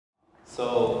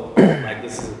So, like,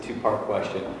 this is a two-part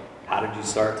question. How did you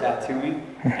start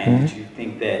tattooing? And did you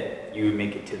think that you would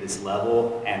make it to this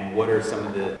level? And what are some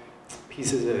of the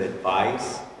pieces of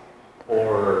advice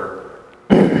or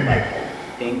like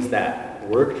things that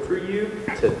worked for you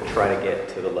to try to get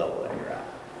to the level that you're at?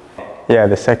 Yeah,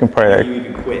 the second part of that. You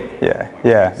even quit.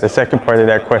 Yeah. The second part of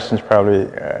that question is probably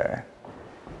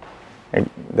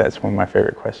that's one of my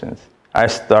favorite questions. I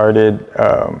started,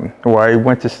 I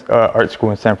went to art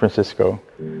school in San Francisco.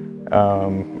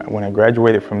 When I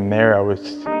graduated from there, I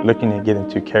was looking to get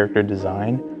into character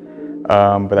design,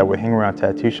 but I would hang around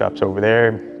tattoo shops over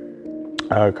there,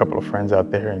 a couple of friends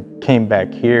out there, and came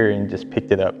back here and just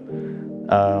picked it up.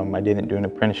 I didn't do an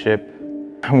apprenticeship.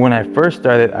 When I first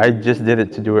started, I just did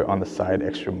it to do it on the side,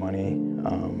 extra money.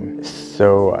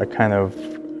 So I kind of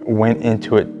went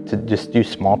into it to just do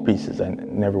small pieces. I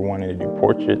never wanted to do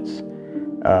portraits.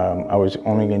 I was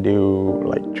only gonna do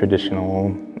like traditional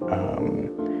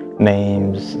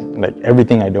names, like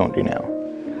everything I don't do now.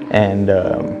 And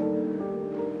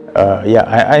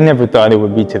I never thought it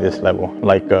would be to this level.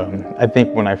 Like I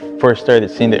think when I first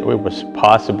started seeing that it was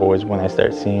possible is when I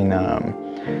started seeing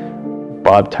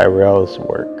Bob Tyrell's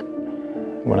work.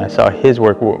 When I saw his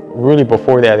work, really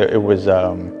before that it was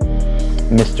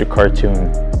Mr.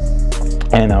 Cartoon.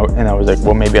 And I was like,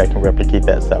 well, maybe I can replicate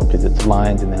that style because it's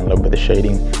lines and then a little bit of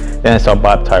shading. Then I saw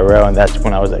Bob Tyrell, and that's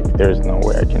when I was like, there's no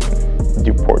way I can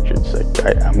do portraits.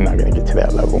 Like, I'm not gonna get to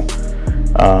that level.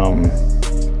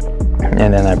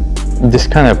 And then I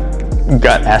just kind of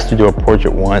got asked to do a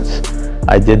portrait once.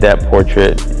 I did that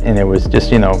portrait, and it was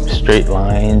just, you know, straight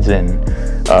lines and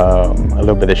a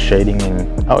little bit of shading,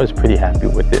 and I was pretty happy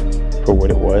with it for what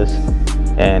it was.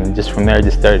 And just from there, I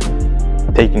just started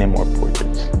taking in more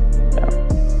portraits.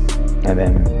 And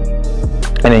then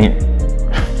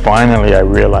finally I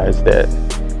realized that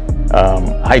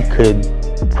I could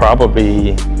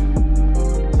probably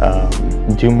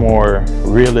do more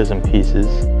realism pieces,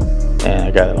 and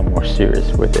I got a little more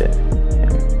serious with it.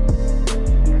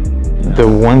 The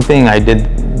one thing I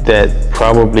did that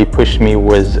probably pushed me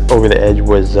was over the edge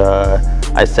was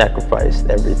I sacrificed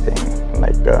everything.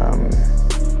 Like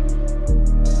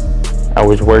I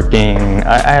was working,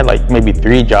 I had like maybe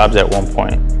 3 jobs at one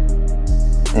point,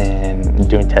 and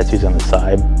doing tattoos on the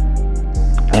side,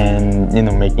 and you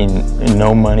know, making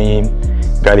no money,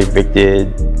 got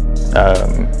evicted,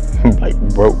 like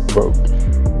broke,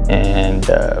 and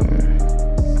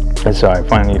so I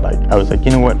finally I was like,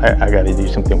 you know what, I got to do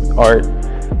something with art,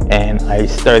 and I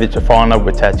started to fall in love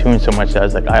with tattooing so much that I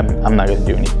was like, I'm not gonna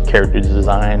do any character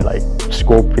design. Like,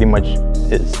 school pretty much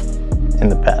is in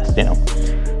the past, you know,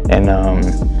 and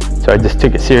so I just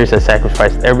took it serious. I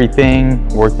sacrificed everything,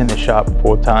 worked in the shop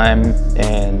full time,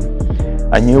 and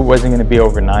I knew it wasn't going to be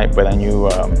overnight, but I knew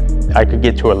I could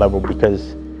get to a level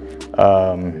because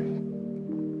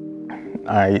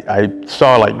I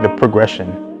saw like the progression,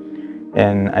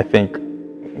 and I think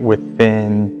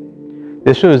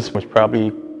this was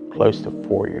probably close to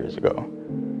 4 years ago,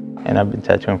 and I've been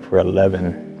tattooing for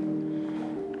 11,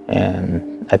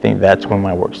 and I think that's when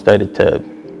my work started to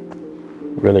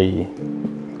really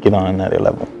get on another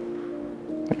level.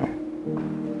 You know.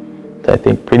 So I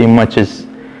think pretty much is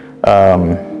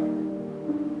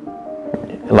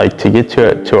like to get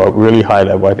to a really high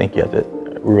level, I think you have to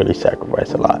really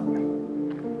sacrifice a lot.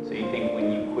 So you think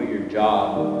when you quit your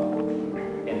job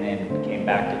and then came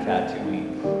back to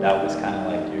tattooing, that was kind of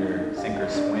like your sink or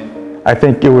swim? I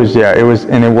think it was, yeah, it was,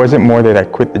 and it wasn't more that I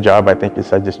quit the job. I think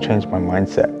I just changed my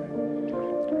mindset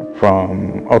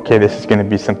from, okay, this is going to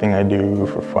be something I do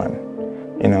for fun.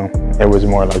 You know, it was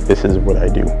more like, this is what I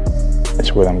do.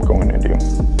 It's what I'm going to do.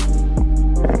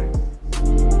 Yeah.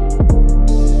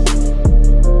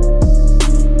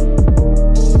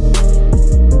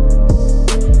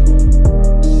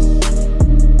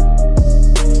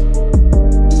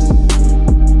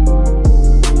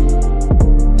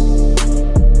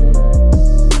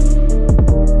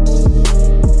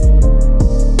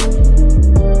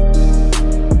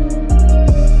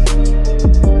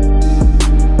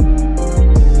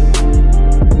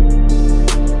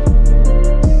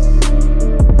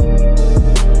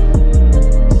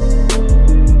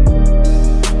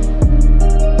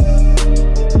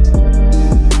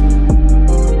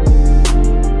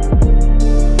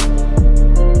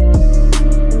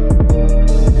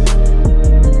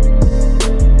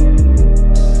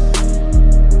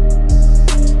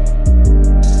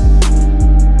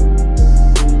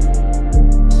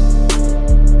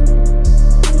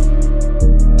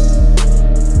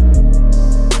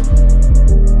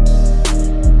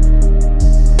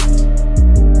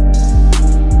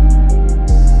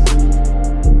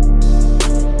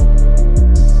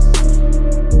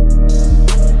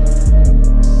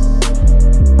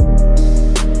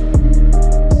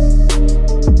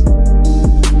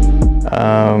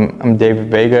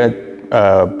 Vega,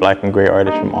 black and gray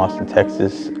artist from Austin,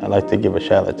 Texas. I'd like to give a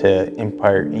shout out to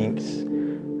Empire Inks,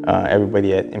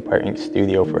 everybody at Empire Ink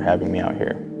Studio for having me out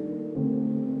here.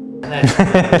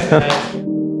 Nice.